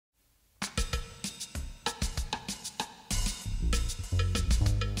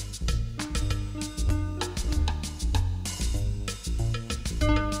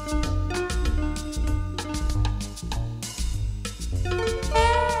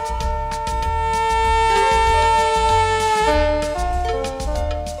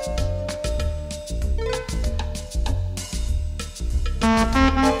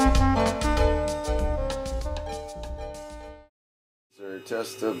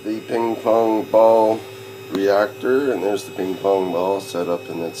have the ping pong ball reactor, and there's the ping pong ball set up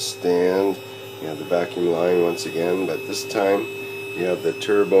in its stand. You have the vacuum line once again, but this time you have the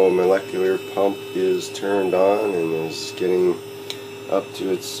turbo molecular pump is turned on and is getting up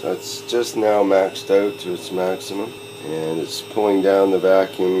to it's just now maxed out to its maximum, and it's pulling down the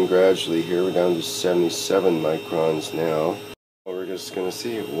vacuum gradually here. We're down to 77 microns now. We're just going to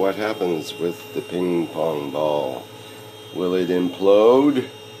see what happens with the ping pong ball. Will it implode?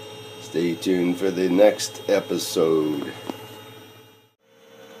 Stay tuned for the next episode.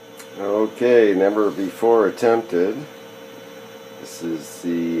 Okay, never before attempted. This is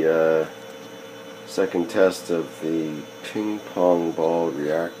the second test of the ping pong ball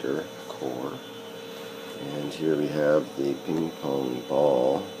reactor core. And here we have the ping pong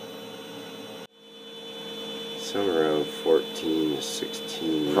ball. Somewhere around 14 to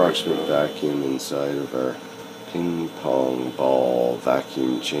 16 approximate vacuum inside of our ping pong ball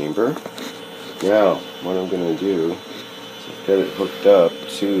vacuum chamber. Now, what I'm going to do is I've got it hooked up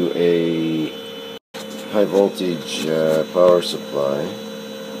to a high voltage power supply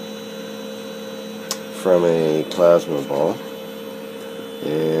from a plasma ball,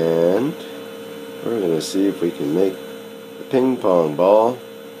 and we're going to see if we can make the ping pong ball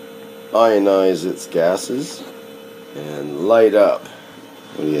ionize its gases and light up.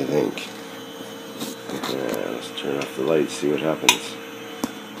 What do you think? Yeah, let's turn off the lights, see what happens.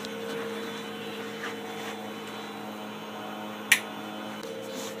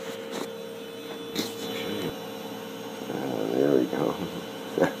 Okay. There we go.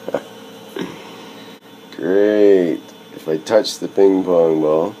 Great. If I touch the ping pong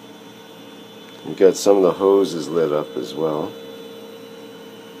ball, you've got some of the hoses lit up as well.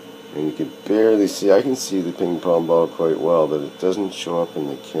 And you can barely see, I can see the ping pong ball quite well, but it doesn't show up in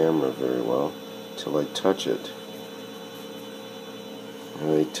the camera very well until I touch it.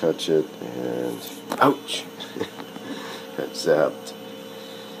 And I touch it and ouch! Got zapped.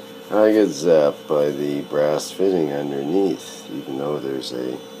 I get zapped by the brass fitting underneath, even though there's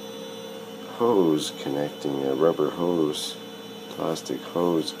a hose connecting, a rubber hose, plastic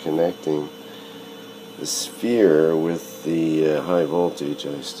hose connecting the sphere with the high voltage.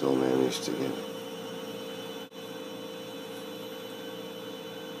 I still managed to get.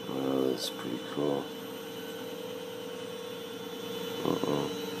 Wow, that's pretty cool.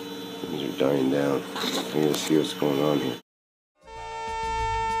 Things are dying down. I gotta see what's going on here.